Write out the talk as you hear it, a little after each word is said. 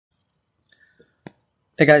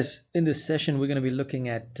Hey guys, in this session we're going to be looking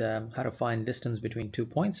at how to find distance between 2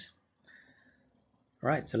 points.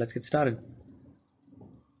 Alright, so let's get started.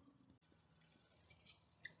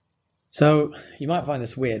 So you might find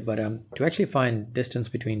this weird, but to actually find distance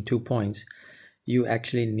between 2 points, you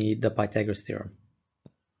actually need the Pythagoras Theorem.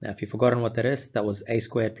 Now if you've forgotten what that is, that was a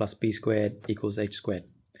squared plus b squared equals h squared.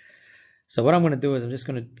 So what I'm going to do is I'm just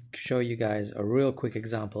going to show you guys a real quick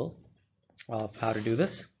example of how to do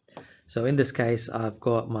this. So in this case, I've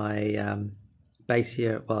got my base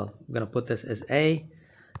here. Well, I'm going to put this as A,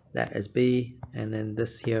 that as B, and then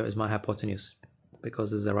this here is my hypotenuse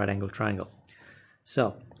because this is a right angle triangle.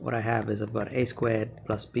 So what I have is I've got A squared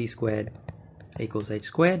plus B squared equals H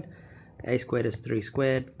squared. A squared is 3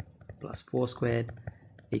 squared plus 4 squared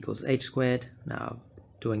equals H squared. Now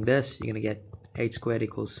doing this, you're going to get H squared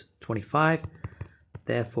equals 25.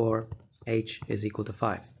 Therefore, H is equal to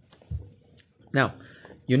 5. Now,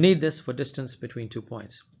 you need this for distance between 2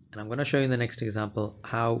 points. And I'm going to show you in the next example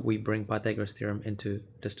how we bring Pythagoras theorem into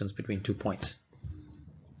distance between 2 points.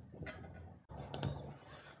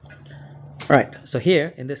 Alright, so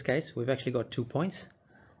here in this case we've actually got 2 points.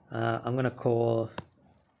 I'm going to call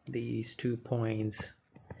these 2 points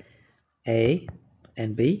A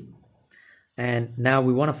and B. And now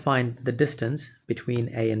we want to find the distance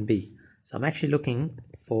between A and B. So I'm actually looking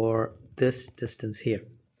for this distance here.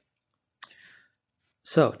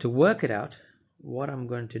 So to work it out, what I'm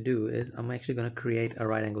going to do is I'm actually going to create a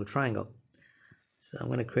right angle triangle. So I'm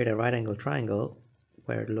going to create a right angle triangle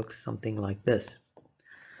where it looks something like this.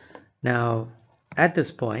 Now at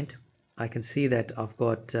this point I can see that I've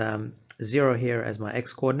got 0 here as my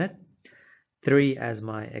x-coordinate, 3 as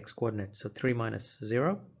my x-coordinate. So 3 minus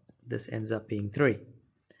 0, this ends up being 3,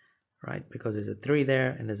 right? Because there's a 3 there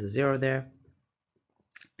and there's a 0 there.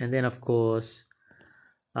 And then of course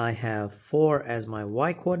I have 4 as my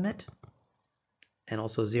y-coordinate and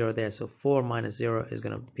also 0 there. So 4 minus 0 is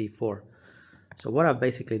going to be 4. So what I've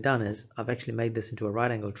basically done is I've actually made this into a right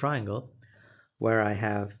angle triangle where I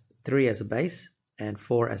have 3 as a base and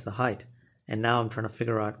 4 as the height. And now I'm trying to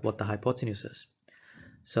figure out what the hypotenuse is.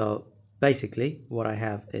 So basically what I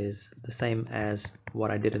have is the same as what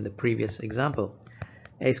I did in the previous example.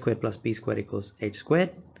 A squared plus b squared equals h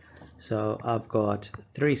squared. So I've got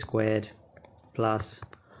 3 squared plus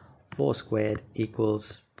 4 squared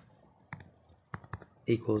equals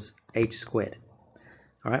h squared,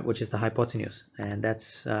 all right, which is the hypotenuse, and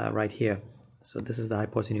that's right here. So this is the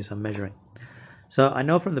hypotenuse I'm measuring. So I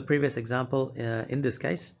know from the previous example, in this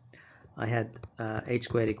case I had h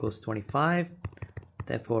squared equals 25,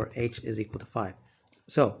 therefore h is equal to 5.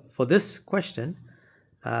 So for this question,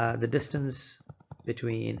 the distance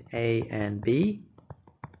between A and B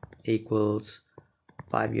equals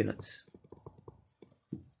 5 units.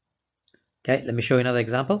 Okay, let me show you another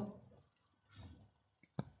example.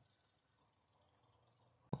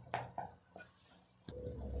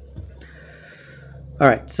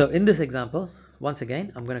 Alright, so in this example, once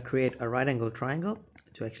again, I'm going to create a right angle triangle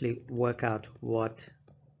to actually work out what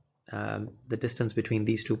the distance between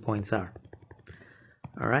these 2 points are.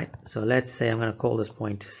 Alright, so let's say I'm going to call this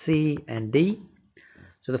point C and D.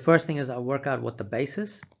 So the first thing is I'll work out what the base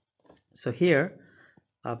is. So here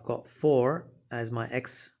I've got 4 as my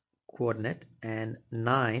x coordinate and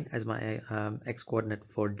 9 as my x coordinate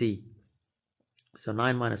for D. So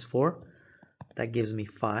 9 minus 4, that gives me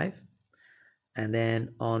 5. And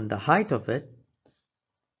then on the height of it,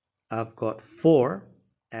 I've got 4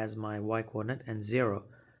 as my y coordinate and 0.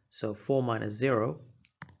 So 4 minus 0,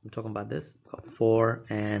 I'm talking about this, I've got 4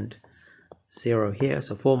 and 0 here.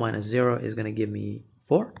 So 4 minus 0 is going to give me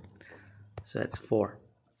 4. So that's 4.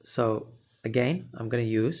 So again, I'm going to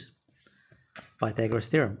use Pythagoras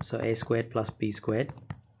theorem. So a squared plus b squared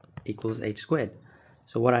equals h squared.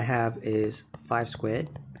 So what I have is 5 squared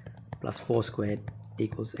plus 4 squared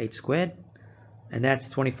equals h squared. And that's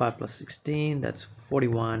 25 plus 16, that's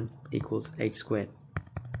 41 equals h squared.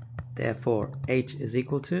 Therefore, h is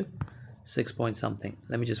equal to 6 point something.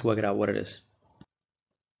 Let me just work it out what it is.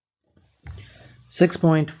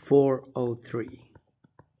 6.403.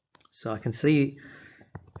 So I can see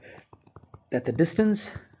that the distance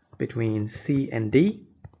between C and D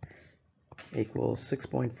equals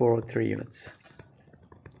 6.403 units.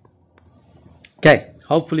 Okay,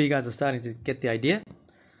 hopefully you guys are starting to get the idea.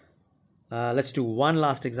 Let's do one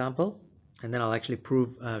last example, and then I'll actually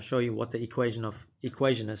show you what the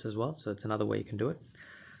equation is as well. So it's another way you can do it.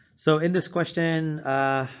 So in this question,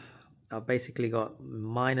 I've basically got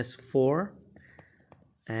minus 4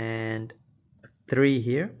 and 3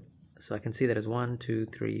 here. So I can see that as 1, 2,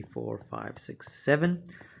 3, 4, 5, 6, 7.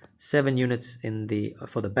 7 units in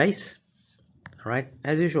for the base. All right,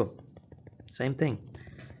 as usual, same thing.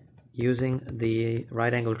 using the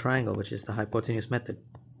right angle triangle, which is the hypotenuse method.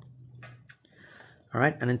 All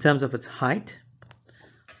right, and in terms of its height,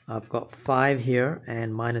 I've got 5 here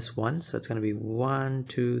and minus 1, so it's going to be 1,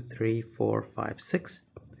 2, 3, 4, 5, 6.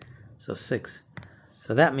 So 6.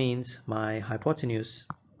 So that means my hypotenuse,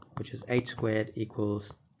 which is h squared,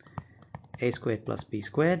 equals a squared plus b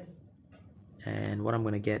squared. And what I'm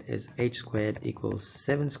going to get is h squared equals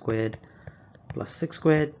 7 squared plus 6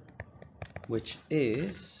 squared, which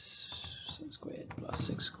is 7 squared plus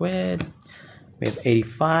 6 squared. We have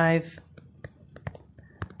 85.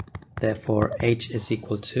 Therefore, h is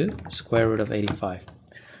equal to square root of 85,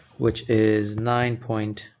 which is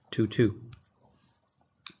 9.22.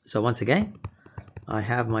 So once again, I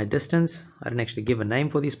have my distance. I didn't actually give a name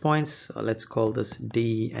for these points. So let's call this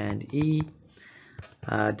D and E.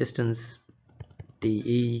 Distance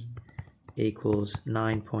DE equals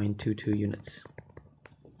 9.22 units.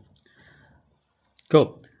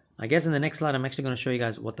 Cool. I guess in the next slide, I'm actually going to show you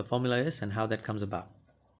guys what the formula is and how that comes about.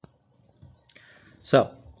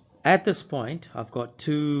 So at this point, I've got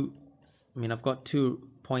two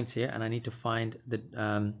points here, and I need to find the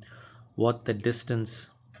what the distance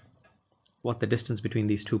between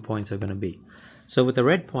these 2 points are going to be. So with the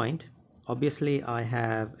red point, obviously I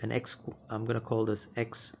have an x. I'm going to call this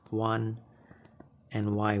x1 and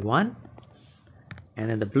y1, and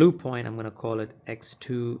then the blue point, I'm going to call it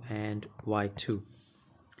x2 and y2.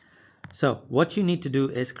 So what you need to do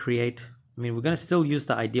is create, we're going to still use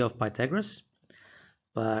the idea of Pythagoras,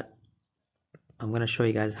 but I'm going to show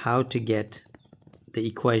you guys how to get the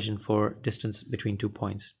equation for distance between 2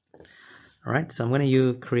 points. All right, so I'm going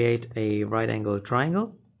to create a right angle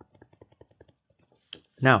triangle.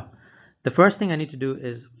 Now, the first thing I need to do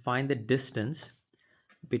is find the distance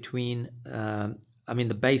between,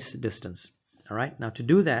 the base distance. All right, now to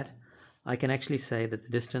do that, I can actually say that the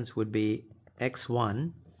distance would be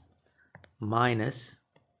x1 minus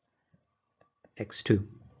x2.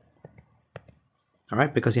 All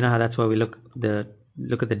right, because you know how that's where we look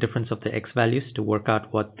at the difference of the x values to work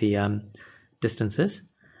out what the distance is.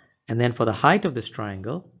 And then for the height of this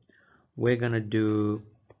triangle, we're going to do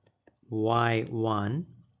y1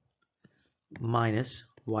 minus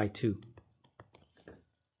y2.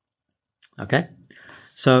 Okay,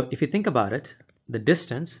 so if you think about it, the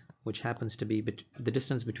distance, which happens to be the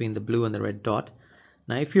distance between the blue and the red dot.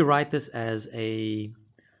 Now if you write this as in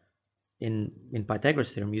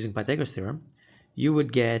Pythagoras theorem, using Pythagoras theorem, you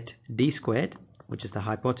would get d squared, which is the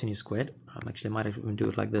hypotenuse squared. Actually I might even do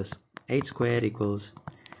it like this: h squared equals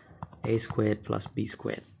a squared plus b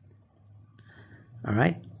squared. All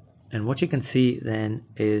right, and what you can see then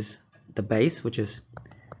is the base, which is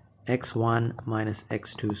x1 minus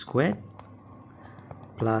x2 squared,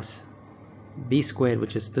 plus b squared,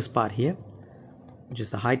 which is this part here, which is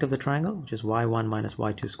the height of the triangle, which is y1 minus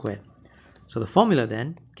y2 squared. So the formula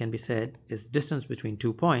then can be said is distance between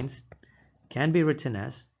 2 points can be written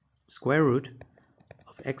as square root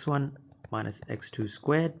of x1 minus x2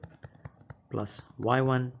 squared plus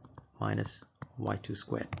y1 minus y2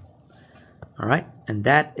 squared. All right, and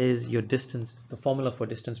that is your distance, the formula for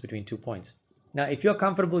distance between 2 points. Now if you're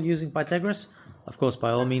comfortable using Pythagoras, of course, by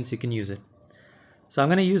all means you can use it. So I'm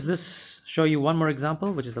going to show you one more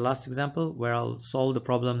example, which is the last example, where I'll solve the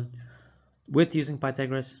problem with using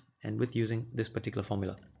Pythagoras and with using this particular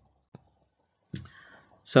formula.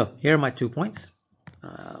 So here are my 2 points.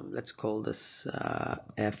 Let's call this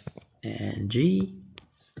F and G.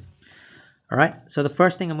 All right, so the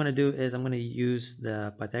first thing I'm going to do is I'm going to use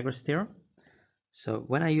the Pythagoras theorem. So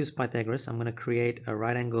when I use Pythagoras, I'm going to create a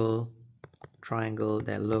right angle triangle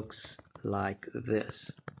that looks like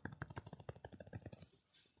this.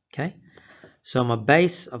 Okay, so my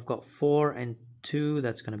base, I've got 4 and 2,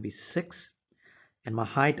 that's going to be 6. And my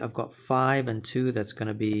height, I've got 5 and 2, that's going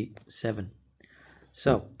to be 7.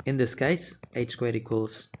 So in this case, h squared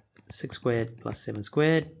equals 6 squared plus 7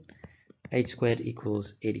 squared. H squared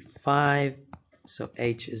equals 85. So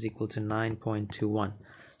h is equal to 9.21.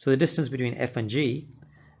 So the distance between F and G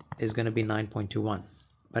is going to be 9.21.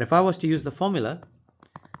 But if I was to use the formula,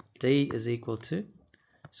 D is equal to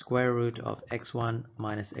square root of x1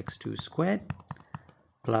 minus x2 squared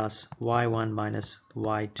plus y1 minus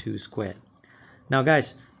y2 squared. Now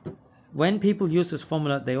guys, when people use this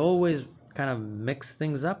formula, they always kind of mix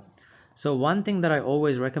things up. So one thing that I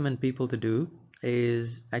always recommend people to do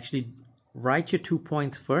is actually write your 2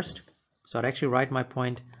 points first. So I'd actually write my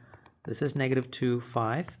point, this is -2,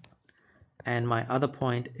 5, and my other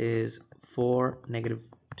point is 4,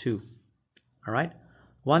 -2. All right,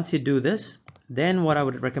 once you do this, then what I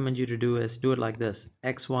would recommend you to do is do it like this: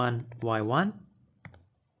 x1, y1,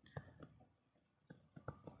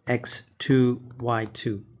 x2,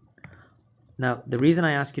 y2. Now, the reason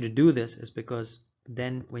I ask you to do this is because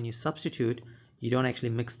then when you substitute, you don't actually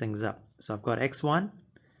mix things up. So I've got x1,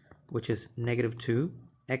 which is -2,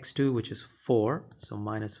 x2, which is 4, so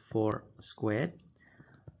minus 4 squared,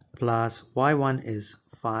 plus y1 is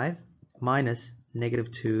 5, minus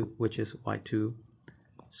 -2, which is y2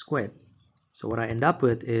 squared. So what I end up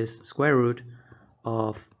with is square root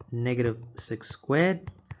of -6 squared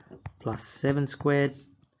plus 7 squared,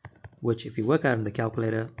 which if you work out in the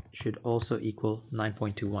calculator should also equal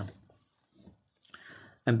 9.21.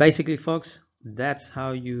 And basically, folks, that's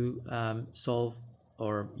how you solve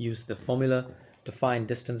or use the formula to find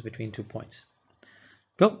distance between 2 points.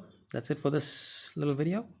 Cool. That's it for this little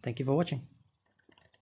video. Thank you for watching.